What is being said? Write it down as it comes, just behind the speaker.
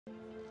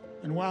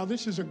And while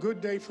this is a good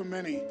day for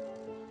many,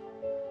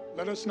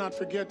 let us not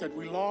forget that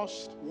we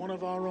lost one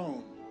of our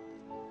own.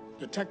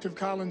 Detective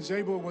Colin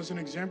Zabel was an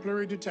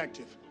exemplary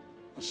detective,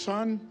 a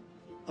son,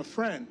 a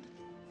friend,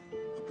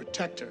 a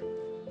protector.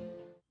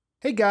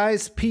 Hey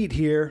guys, Pete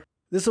here.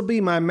 This will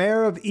be my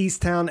Mare of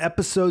Easttown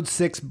episode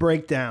 6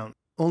 breakdown.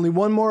 Only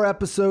one more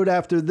episode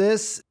after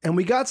this, and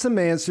we got some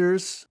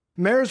answers.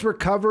 Mare's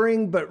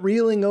recovering but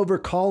reeling over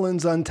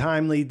Colin's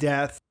untimely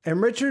death,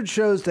 and Richard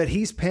shows that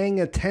he's paying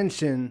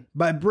attention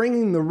by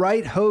bringing the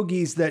right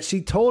hoagies that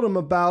she told him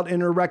about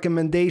in her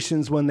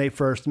recommendations when they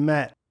first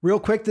met. Real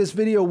quick, this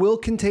video will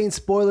contain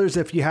spoilers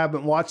if you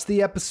haven't watched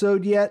the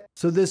episode yet,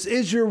 so this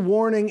is your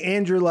warning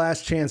and your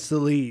last chance to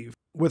leave.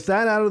 With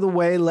that out of the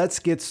way, let's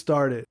get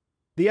started.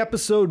 The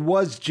episode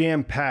was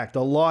jam-packed,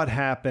 a lot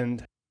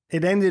happened.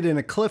 It ended in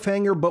a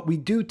cliffhanger, but we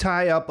do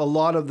tie up a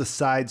lot of the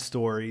side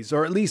stories,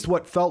 or at least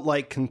what felt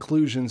like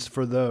conclusions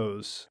for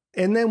those.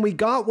 And then we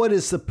got what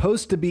is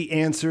supposed to be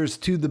answers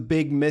to the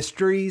big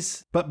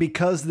mysteries, but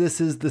because this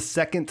is the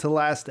second to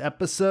last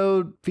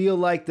episode, feel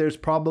like there's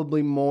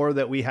probably more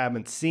that we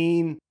haven't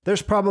seen.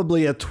 There's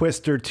probably a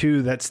twist or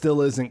two that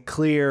still isn't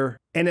clear,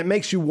 and it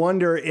makes you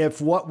wonder if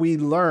what we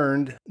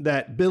learned,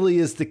 that Billy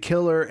is the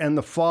killer and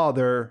the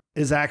father,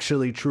 is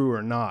actually true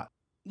or not.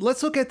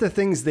 Let's look at the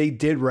things they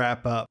did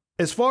wrap up.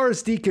 As far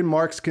as Deacon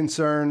Mark's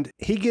concerned,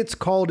 he gets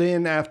called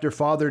in after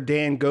Father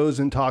Dan goes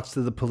and talks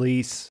to the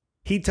police.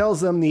 He tells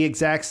them the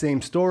exact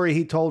same story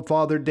he told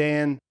Father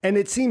Dan, and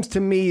it seems to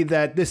me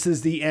that this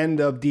is the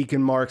end of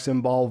Deacon Mark's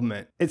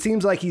involvement. It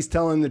seems like he's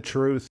telling the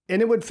truth,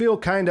 and it would feel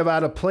kind of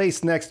out of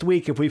place next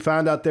week if we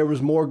found out there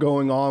was more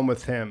going on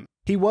with him.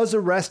 He was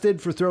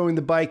arrested for throwing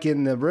the bike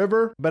in the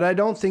river, but I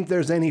don't think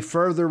there's any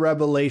further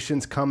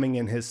revelations coming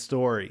in his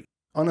story.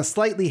 On a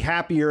slightly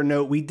happier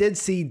note, we did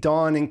see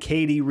Dawn and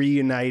Katie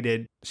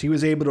reunited. She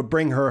was able to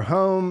bring her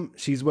home.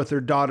 She's with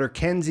her daughter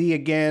Kenzie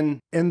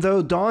again. And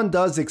though Dawn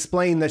does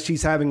explain that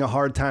she's having a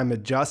hard time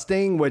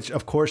adjusting, which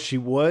of course she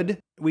would,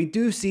 we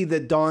do see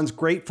that Dawn's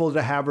grateful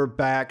to have her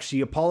back.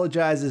 She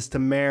apologizes to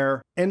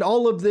Mare, and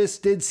all of this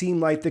did seem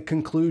like the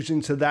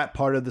conclusion to that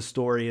part of the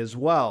story as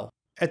well.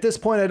 At this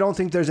point, I don't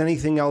think there's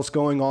anything else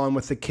going on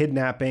with the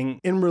kidnapping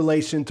in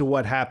relation to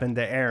what happened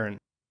to Erin.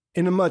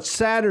 In a much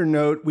sadder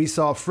note, we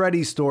saw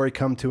Freddie's story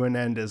come to an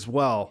end as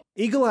well.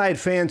 Eagle-eyed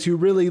fans who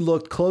really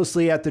looked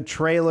closely at the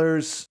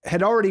trailers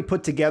had already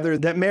put together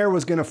that Mare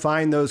was going to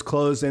find those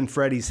clothes in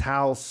Freddie's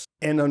house,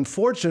 and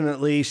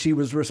unfortunately, she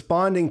was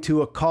responding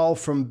to a call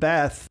from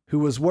Beth, who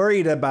was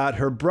worried about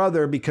her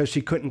brother because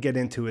she couldn't get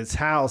into his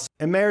house,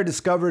 and Mare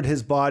discovered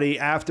his body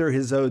after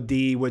his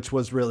OD, which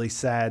was really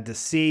sad to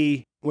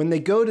see. When they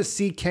go to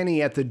see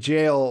Kenny at the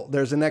jail,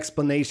 there's an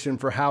explanation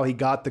for how he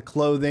got the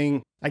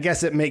clothing. I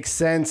guess it makes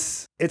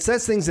sense. It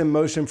sets things in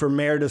motion for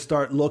Mare to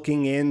start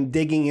looking in,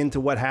 digging into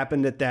what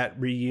happened at that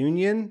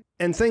reunion,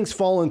 and things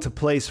fall into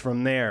place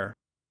from there.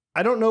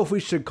 I don't know if we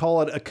should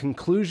call it a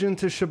conclusion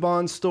to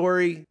Siobhan's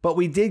story, but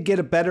we did get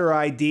a better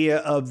idea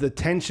of the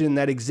tension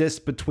that exists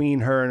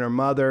between her and her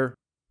mother.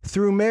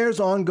 Through Mare's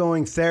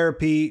ongoing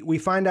therapy, we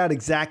find out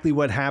exactly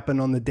what happened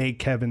on the day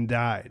Kevin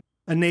died.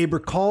 A neighbor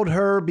called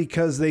her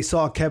because they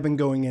saw Kevin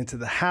going into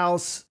the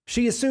house.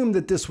 She assumed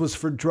that this was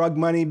for drug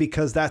money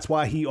because that's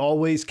why he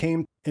always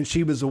came, and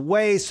she was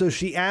away, so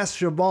she asked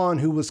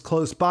Siobhan, who was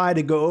close by,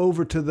 to go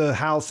over to the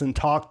house and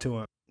talk to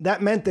him.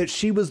 That meant that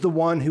she was the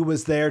one who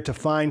was there to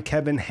find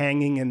Kevin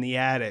hanging in the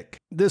attic.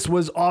 This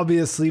was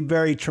obviously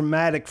very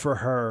traumatic for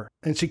her,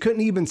 and she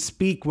couldn't even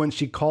speak when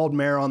she called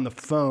Mare on the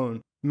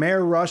phone.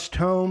 Mare rushed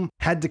home,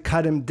 had to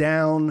cut him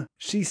down.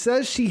 She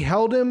says she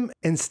held him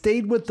and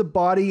stayed with the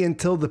body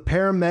until the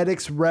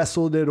paramedics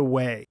wrestled it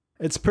away.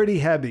 It's pretty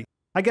heavy.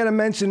 I gotta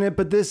mention it,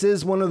 but this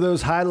is one of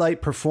those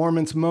highlight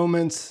performance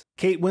moments.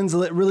 Kate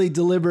Winslet really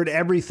delivered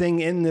everything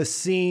in this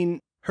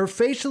scene. Her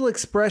facial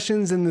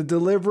expressions and the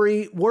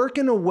delivery work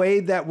in a way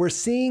that we're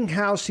seeing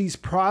how she's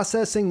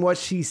processing what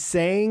she's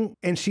saying,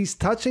 and she's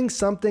touching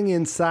something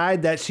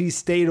inside that she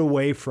stayed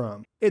away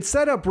from. It's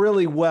set up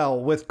really well,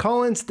 with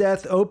Colin's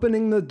death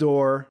opening the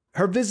door,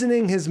 her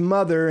visiting his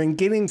mother and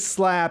getting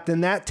slapped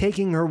and that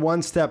taking her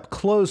one step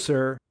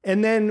closer,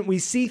 and then we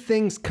see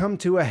things come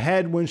to a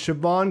head when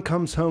Siobhan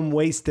comes home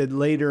wasted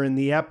later in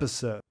the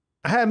episode.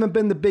 I haven't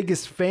been the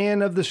biggest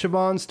fan of the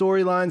Siobhan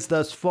storylines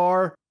thus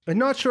far. I'm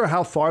not sure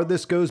how far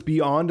this goes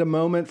beyond a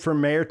moment for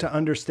Mare to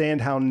understand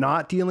how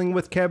not dealing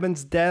with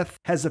Kevin's death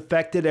has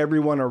affected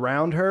everyone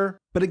around her.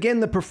 But again,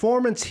 the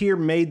performance here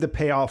made the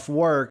payoff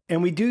work,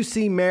 and we do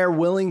see Mare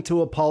willing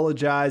to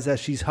apologize as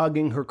she's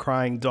hugging her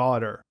crying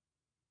daughter.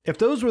 If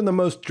those were the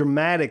most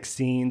dramatic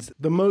scenes,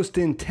 the most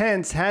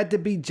intense had to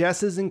be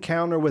Jess's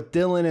encounter with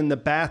Dylan in the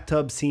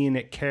bathtub scene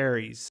at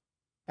Carrie's.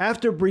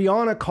 After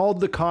Brianna called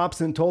the cops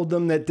and told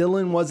them that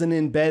Dylan wasn't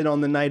in bed on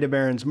the night of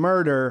Erin's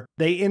murder,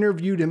 they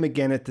interviewed him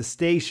again at the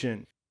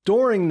station.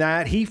 During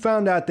that, he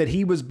found out that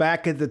he was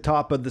back at the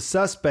top of the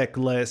suspect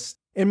list,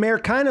 and Mare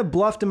kind of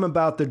bluffed him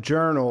about the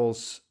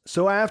journals.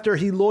 So after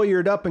he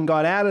lawyered up and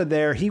got out of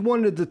there, he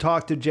wanted to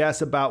talk to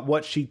Jess about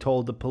what she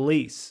told the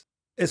police.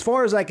 As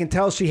far as I can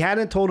tell, she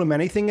hadn't told him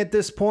anything at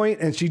this point,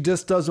 and she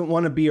just doesn't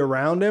want to be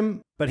around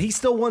him. But he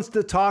still wants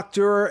to talk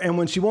to her, and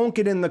when she won't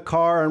get in the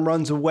car and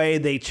runs away,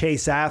 they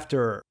chase after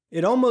her.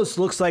 It almost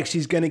looks like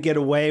she's going to get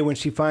away when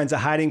she finds a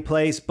hiding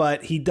place,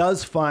 but he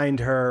does find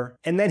her,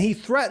 and then he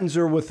threatens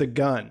her with a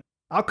gun.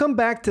 I'll come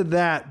back to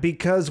that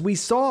because we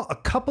saw a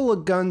couple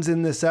of guns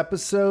in this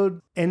episode,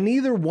 and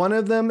neither one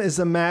of them is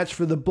a match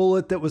for the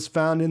bullet that was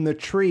found in the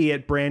tree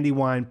at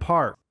Brandywine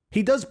Park.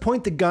 He does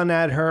point the gun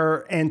at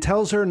her and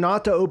tells her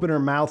not to open her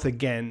mouth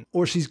again,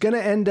 or she's going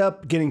to end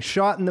up getting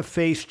shot in the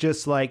face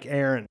just like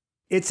Erin.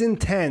 It's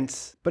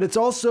intense, but it's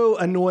also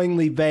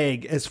annoyingly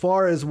vague as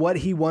far as what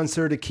he wants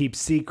her to keep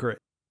secret.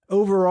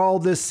 Overall,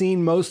 this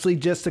scene mostly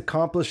just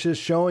accomplishes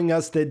showing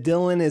us that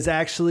Dylan is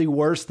actually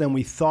worse than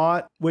we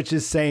thought, which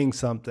is saying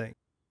something.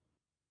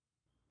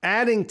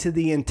 Adding to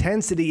the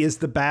intensity is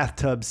the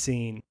bathtub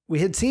scene. We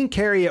had seen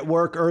Carrie at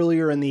work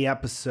earlier in the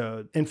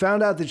episode and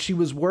found out that she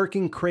was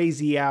working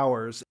crazy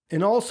hours.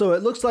 And also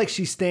it looks like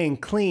she's staying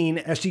clean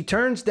as she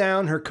turns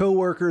down her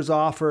coworker's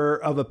offer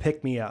of a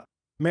pick-me-up.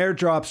 Mare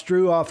drops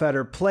Drew off at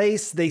her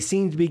place. They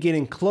seem to be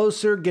getting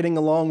closer, getting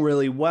along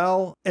really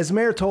well. As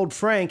Mare told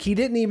Frank, he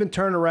didn't even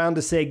turn around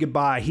to say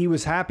goodbye. He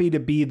was happy to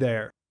be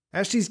there.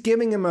 As she's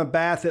giving him a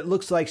bath, it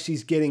looks like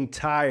she's getting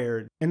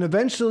tired, and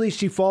eventually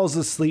she falls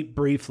asleep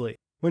briefly.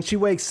 When she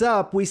wakes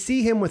up, we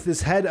see him with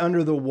his head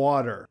under the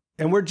water,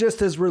 and we're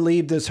just as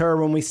relieved as her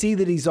when we see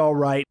that he's all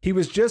right. He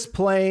was just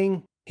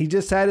playing. He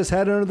just had his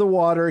head under the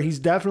water. He's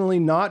definitely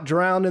not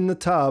drowned in the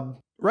tub.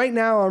 Right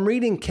now, I'm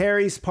reading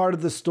Carrie's part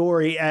of the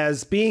story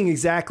as being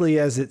exactly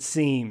as it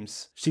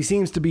seems. She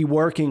seems to be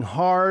working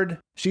hard.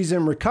 She's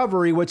in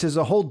recovery, which is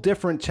a whole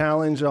different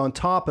challenge on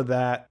top of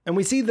that. And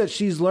we see that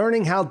she's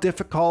learning how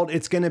difficult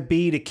it's going to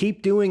be to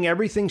keep doing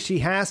everything she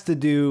has to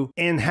do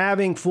and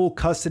having full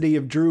custody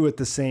of Drew at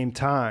the same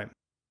time.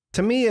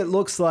 To me, it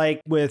looks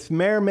like with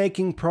Mare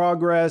making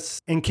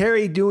progress and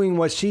Carrie doing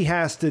what she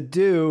has to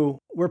do,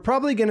 we're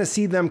probably going to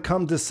see them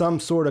come to some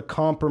sort of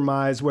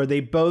compromise where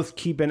they both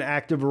keep an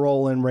active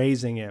role in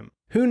raising him.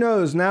 Who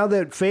knows, now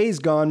that Faye's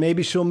gone,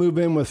 maybe she'll move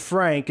in with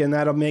Frank and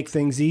that'll make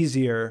things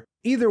easier.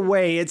 Either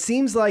way, it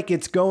seems like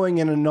it's going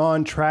in a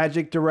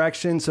non-tragic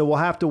direction, so we'll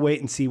have to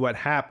wait and see what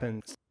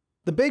happens.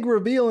 The big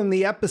reveal in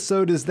the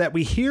episode is that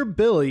we hear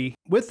Billy,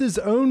 with his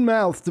own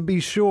mouth to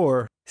be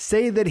sure,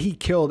 say that he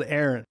killed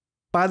Erin.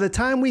 By the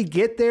time we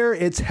get there,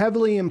 it's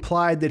heavily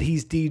implied that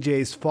he's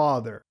DJ's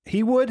father.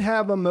 He would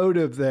have a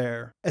motive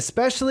there,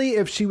 especially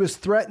if she was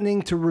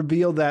threatening to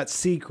reveal that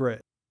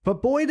secret.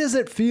 But boy, does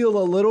it feel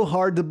a little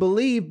hard to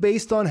believe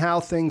based on how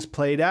things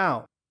played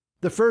out.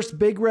 The first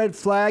big red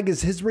flag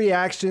is his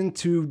reaction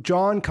to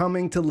John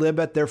coming to live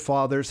at their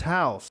father's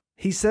house.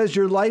 He says,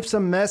 "Your life's a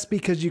mess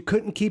because you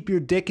couldn't keep your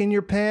dick in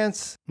your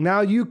pants.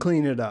 Now you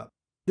clean it up."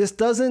 This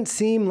doesn't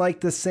seem like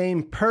the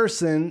same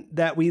person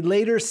that we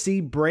later see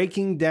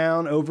breaking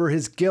down over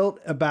his guilt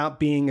about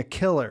being a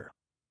killer.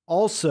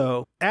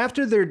 Also,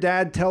 after their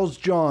dad tells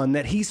John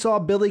that he saw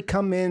Billy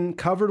come in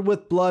covered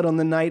with blood on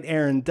the night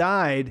Erin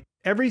died,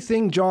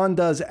 everything John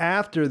does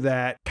after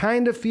that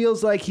kind of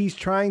feels like he's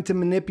trying to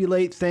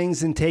manipulate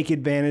things and take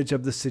advantage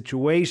of the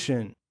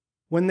situation.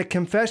 When the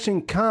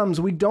confession comes,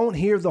 we don't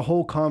hear the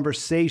whole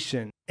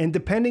conversation, and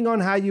depending on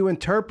how you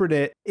interpret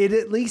it, it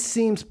at least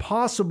seems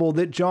possible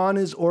that John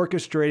is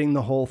orchestrating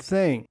the whole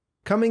thing.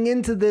 Coming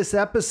into this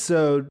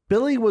episode,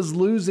 Billy was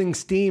losing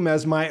steam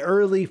as my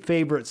early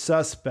favorite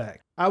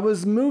suspect. I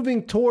was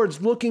moving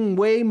towards looking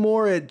way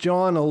more at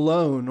John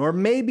alone, or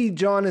maybe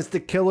John as the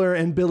killer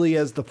and Billy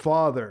as the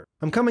father.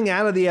 I'm coming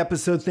out of the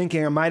episode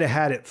thinking I might have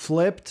had it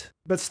flipped,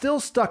 but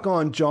still stuck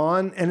on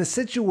John and a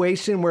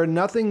situation where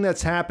nothing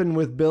that's happened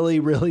with Billy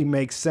really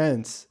makes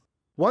sense.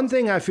 One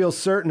thing I feel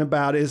certain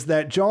about is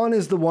that John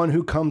is the one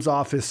who comes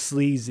off as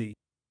sleazy.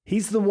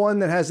 He's the one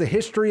that has a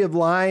history of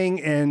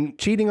lying and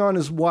cheating on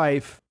his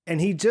wife, and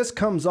he just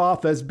comes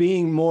off as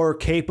being more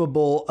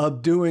capable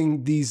of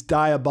doing these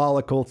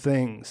diabolical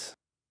things.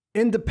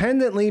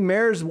 Independently,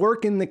 Mare's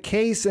working the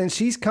case and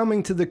she's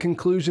coming to the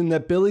conclusion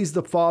that Billy's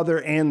the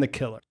father and the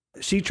killer.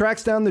 She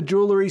tracks down the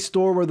jewelry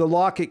store where the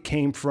locket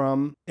came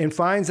from and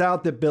finds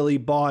out that Billy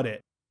bought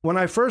it. When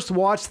I first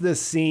watched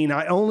this scene,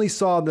 I only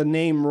saw the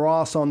name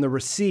Ross on the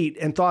receipt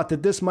and thought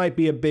that this might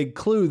be a big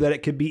clue that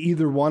it could be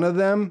either one of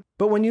them.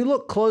 But when you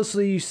look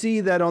closely, you see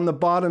that on the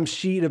bottom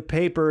sheet of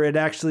paper, it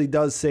actually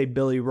does say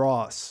Billy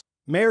Ross.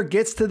 Mare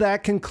gets to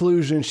that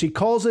conclusion. She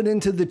calls it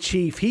into the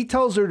chief. He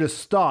tells her to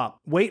stop,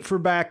 wait for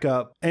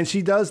backup, and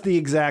she does the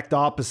exact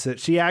opposite.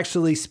 She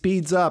actually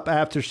speeds up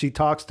after she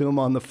talks to him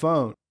on the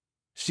phone.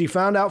 She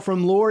found out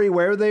from Lori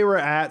where they were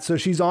at, so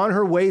she's on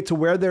her way to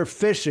where they're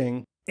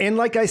fishing. And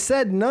like I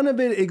said, none of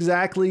it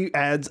exactly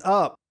adds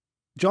up.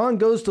 John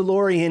goes to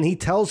Lori and he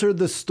tells her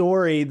the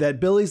story that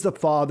Billy's the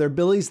father,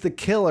 Billy's the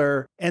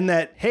killer, and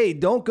that, hey,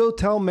 don't go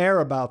tell Mare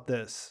about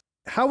this.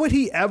 How would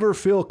he ever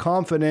feel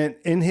confident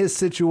in his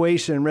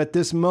situation at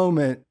this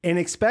moment and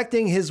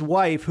expecting his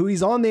wife, who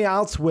he's on the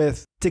outs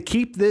with, to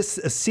keep this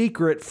a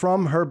secret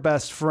from her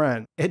best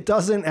friend? It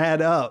doesn't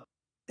add up.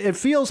 it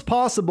feels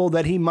possible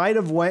that he might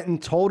have went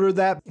and told her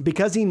that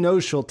because he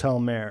knows she'll tell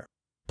Mare.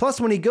 Plus,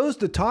 when he goes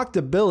to talk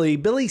to Billy,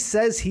 Billy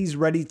says he's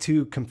ready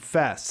to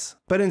confess.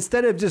 But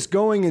instead of just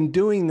going and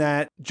doing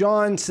that,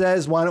 John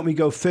says, why don't we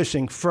go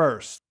fishing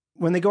first?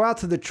 When they go out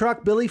to the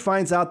truck, Billy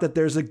finds out that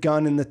there's a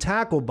gun in the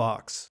tackle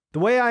box. The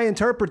way I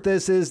interpret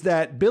this is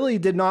that Billy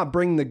did not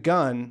bring the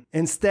gun.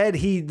 Instead,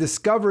 he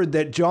discovered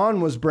that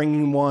John was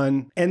bringing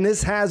one, and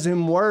this has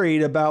him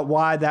worried about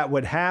why that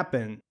would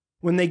happen.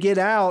 When they get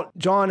out,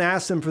 John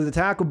asks him for the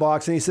tackle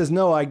box, and he says,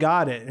 no, I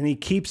got it, and he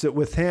keeps it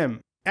with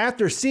him.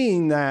 After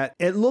seeing that,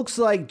 it looks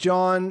like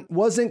John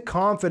wasn't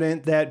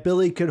confident that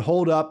Billy could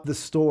hold up the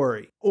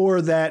story,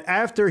 or that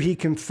after he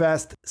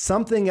confessed,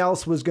 something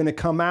else was going to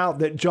come out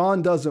that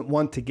John doesn't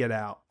want to get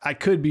out. I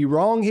could be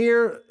wrong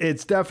here.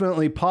 It's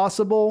definitely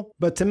possible.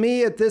 But to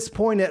me, at this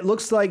point, it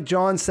looks like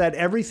John set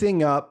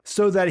everything up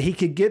so that he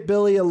could get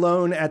Billy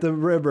alone at the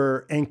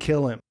river and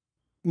kill him.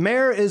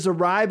 Mare is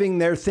arriving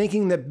there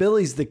thinking that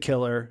Billy's the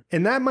killer,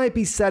 and that might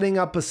be setting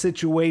up a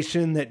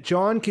situation that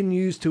John can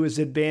use to his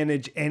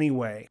advantage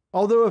anyway.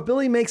 Although if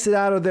Billy makes it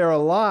out of there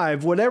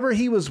alive, whatever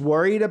he was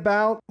worried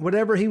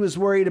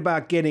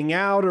about getting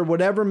out, or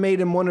whatever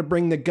made him want to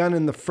bring the gun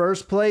in the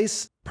first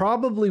place,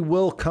 probably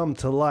will come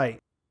to light.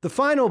 The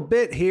final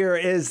bit here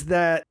is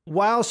that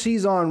while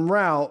she's en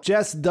route,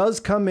 Jess does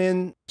come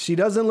in. She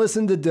doesn't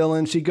listen to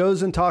Dylan. She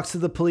goes and talks to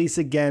the police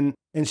again,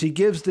 and she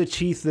gives the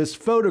chief this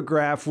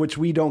photograph, which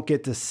we don't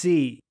get to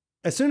see.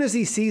 As soon as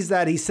he sees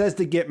that, he says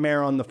to get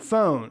Mare on the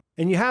phone.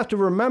 And you have to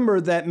remember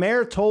that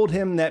Mare told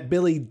him that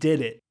Billy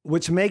did it,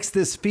 which makes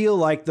this feel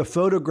like the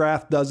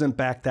photograph doesn't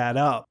back that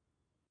up.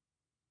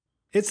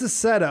 It's a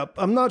setup.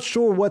 I'm not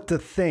sure what to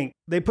think.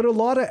 They put a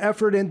lot of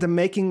effort into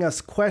making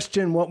us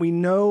question what we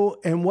know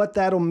and what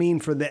that'll mean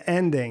for the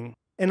ending.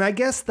 And I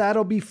guess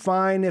that'll be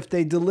fine if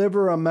they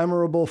deliver a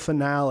memorable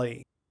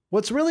finale.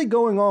 What's really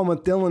going on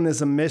with Dylan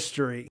is a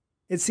mystery.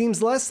 It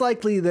seems less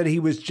likely that he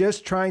was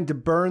just trying to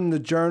burn the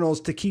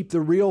journals to keep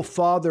the real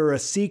father a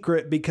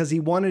secret because he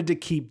wanted to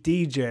keep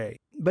DJ.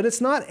 But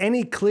it's not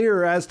any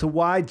clearer as to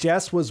why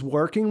Jess was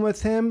working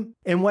with him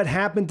and what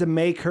happened to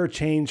make her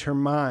change her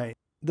mind.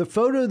 The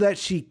photo that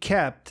she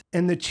kept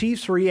and the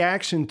chief's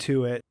reaction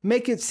to it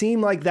make it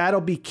seem like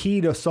that'll be key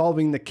to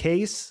solving the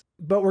case,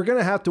 but we're going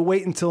to have to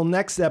wait until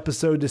next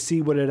episode to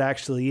see what it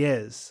actually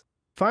is.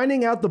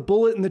 Finding out the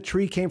bullet in the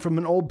tree came from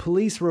an old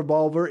police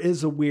revolver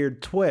is a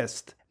weird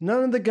twist.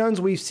 None of the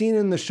guns we've seen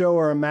in the show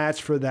are a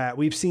match for that.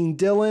 We've seen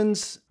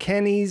Dylan's,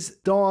 Kenny's,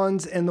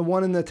 Dawn's, and the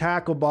one in the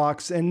tackle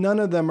box, and none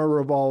of them are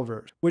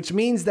revolvers, which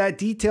means that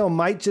detail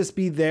might just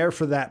be there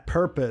for that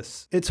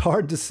purpose. It's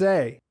hard to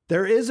say.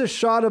 There is a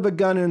shot of a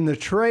gun in the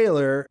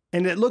trailer,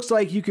 and it looks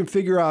like you can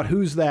figure out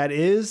whose that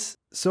is,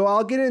 so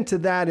I'll get into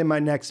that in my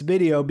next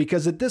video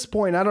because at this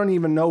point I don't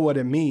even know what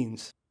it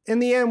means. In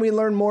the end, we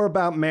learn more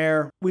about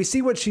Mare. We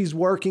see what she's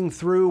working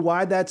through,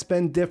 why that's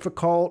been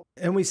difficult,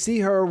 and we see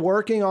her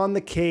working on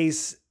the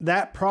case,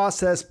 that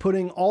process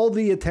putting all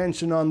the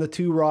attention on the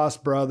two Ross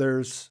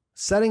brothers,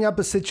 setting up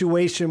a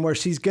situation where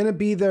she's going to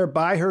be there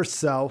by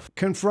herself,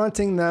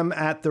 confronting them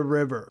at the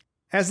river.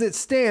 As it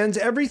stands,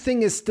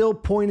 everything is still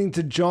pointing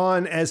to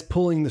John as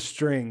pulling the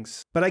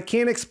strings, but I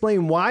can't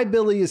explain why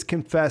Billy is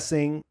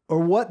confessing or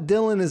what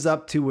Dylan is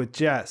up to with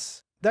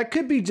Jess. That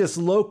could be just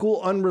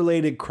local,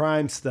 unrelated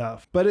crime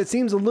stuff, but it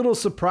seems a little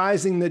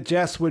surprising that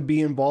Jess would be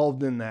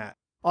involved in that.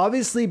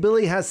 Obviously,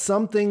 Billy has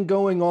something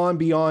going on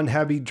beyond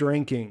heavy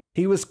drinking.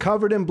 He was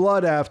covered in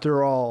blood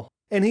after all,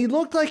 and he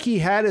looked like he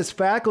had his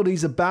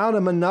faculties about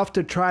him enough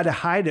to try to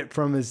hide it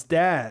from his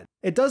dad.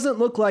 It doesn't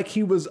look like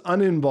he was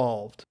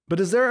uninvolved, but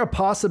is there a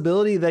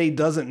possibility that he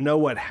doesn't know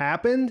what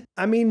happened?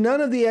 I mean,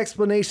 none of the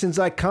explanations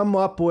I come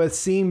up with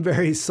seem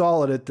very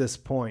solid at this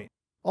point.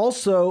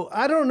 Also,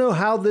 I don't know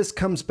how this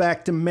comes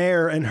back to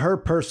Mare and her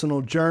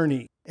personal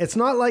journey. It's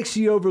not like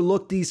she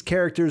overlooked these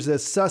characters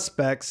as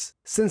suspects,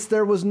 since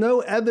there was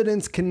no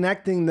evidence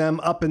connecting them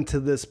up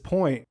until this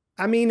point.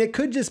 I mean, it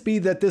could just be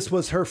that this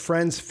was her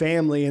friend's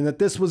family and that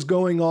this was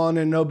going on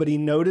and nobody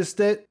noticed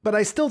it, but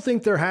I still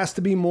think there has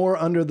to be more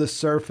under the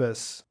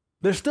surface.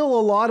 There's still a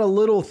lot of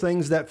little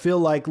things that feel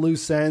like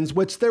loose ends,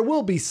 which there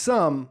will be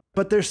some,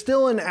 but there's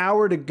still an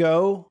hour to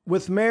go,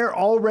 with Mare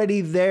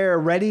already there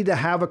ready to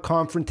have a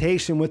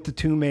confrontation with the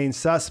two main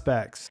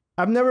suspects.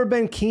 I've never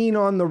been keen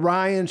on the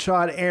Ryan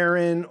shot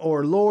Erin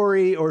or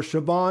Lori or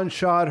Siobhan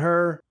shot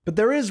her, but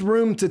there is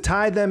room to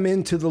tie them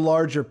into the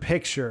larger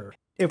picture.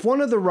 If one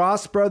of the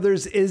Ross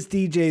brothers is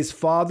DJ's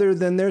father,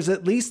 then there's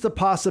at least the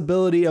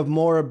possibility of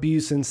more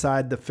abuse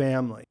inside the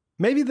family.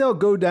 Maybe they'll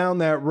go down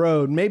that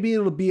road. Maybe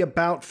it'll be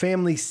about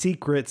family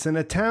secrets in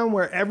a town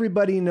where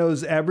everybody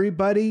knows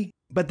everybody,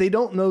 but they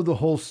don't know the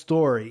whole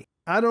story.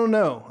 I don't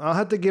know. I'll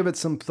have to give it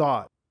some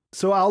thought.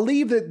 So I'll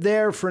leave it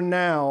there for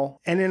now,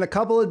 and in a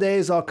couple of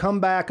days I'll come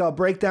back, I'll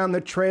break down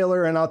the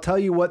trailer, and I'll tell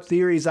you what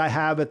theories I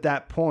have at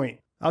that point.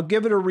 I'll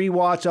give it a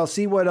rewatch, I'll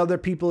see what other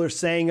people are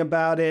saying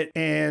about it,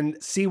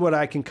 and see what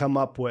I can come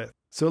up with.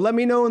 So let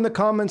me know in the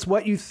comments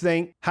what you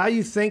think, how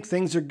you think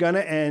things are gonna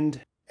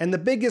end, and the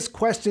biggest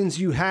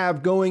questions you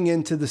have going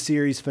into the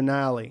series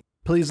finale.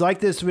 Please like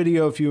this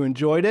video if you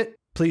enjoyed it.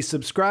 Please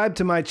subscribe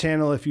to my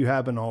channel if you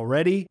haven't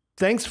already.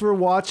 Thanks for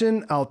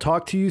watching. I'll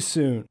talk to you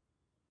soon.